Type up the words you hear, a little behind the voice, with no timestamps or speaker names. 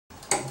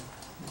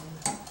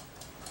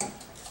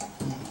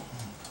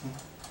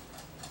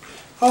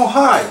Oh,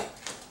 hi.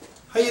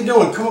 How you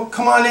doing?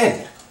 Come on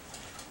in.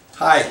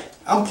 Hi,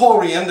 I'm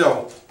Paul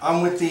Riendo.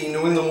 I'm with the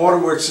New England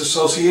Waterworks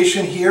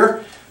Association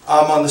here.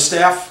 I'm on the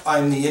staff.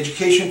 I'm the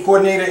education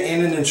coordinator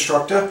and an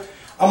instructor.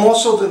 I'm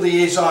also the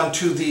liaison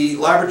to the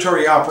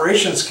Laboratory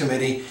Operations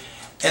Committee,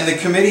 and the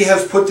committee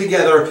has put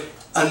together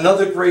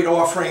another great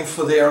offering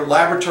for their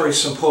Laboratory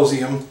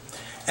Symposium,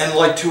 and I'd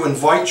like to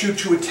invite you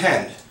to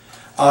attend.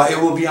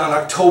 It will be on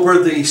October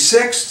the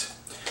 6th.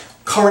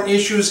 Current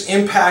issues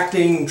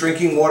impacting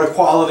drinking water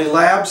quality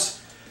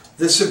labs.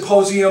 The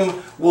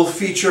symposium will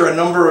feature a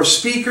number of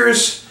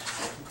speakers,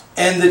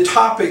 and the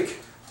topic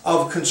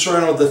of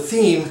concern, or the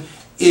theme,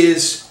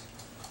 is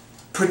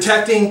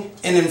protecting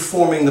and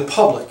informing the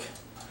public.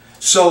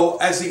 So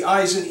as the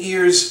eyes and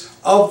ears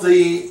of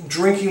the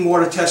drinking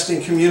water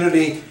testing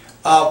community,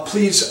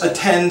 please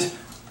attend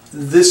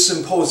this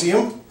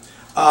symposium.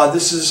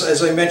 This is,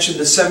 as I mentioned,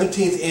 the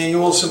 17th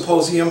annual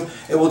symposium.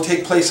 It will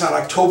take place on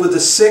October the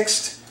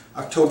 6th,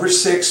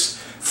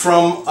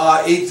 from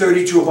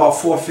 8:30 to about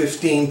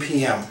 4:15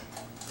 p.m.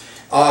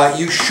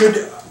 You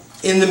should,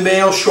 in the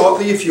mail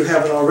shortly, if you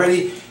haven't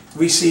already,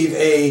 receive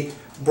a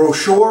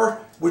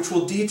brochure which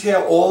will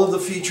detail all of the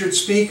featured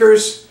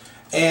speakers,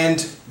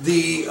 and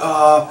the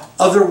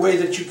other way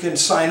that you can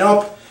sign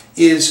up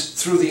is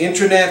through the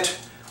internet,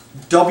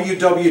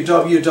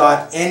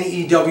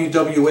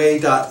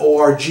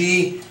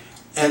 www.newwa.org,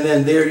 and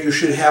then there you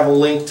should have a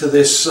link to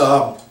this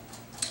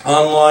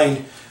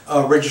online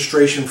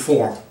registration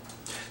form.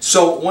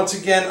 So once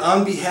again,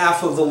 on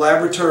behalf of the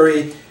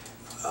Laboratory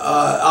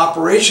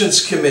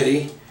Operations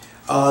Committee,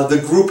 the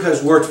group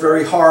has worked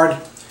very hard.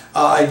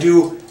 I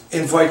do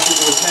invite you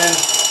to attend.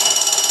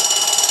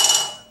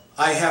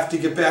 I have to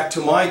get back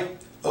to my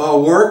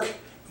work.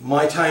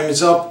 My time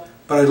is up,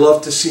 but I'd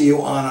love to see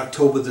you on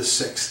October the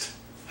 6th.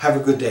 Have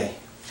a good day.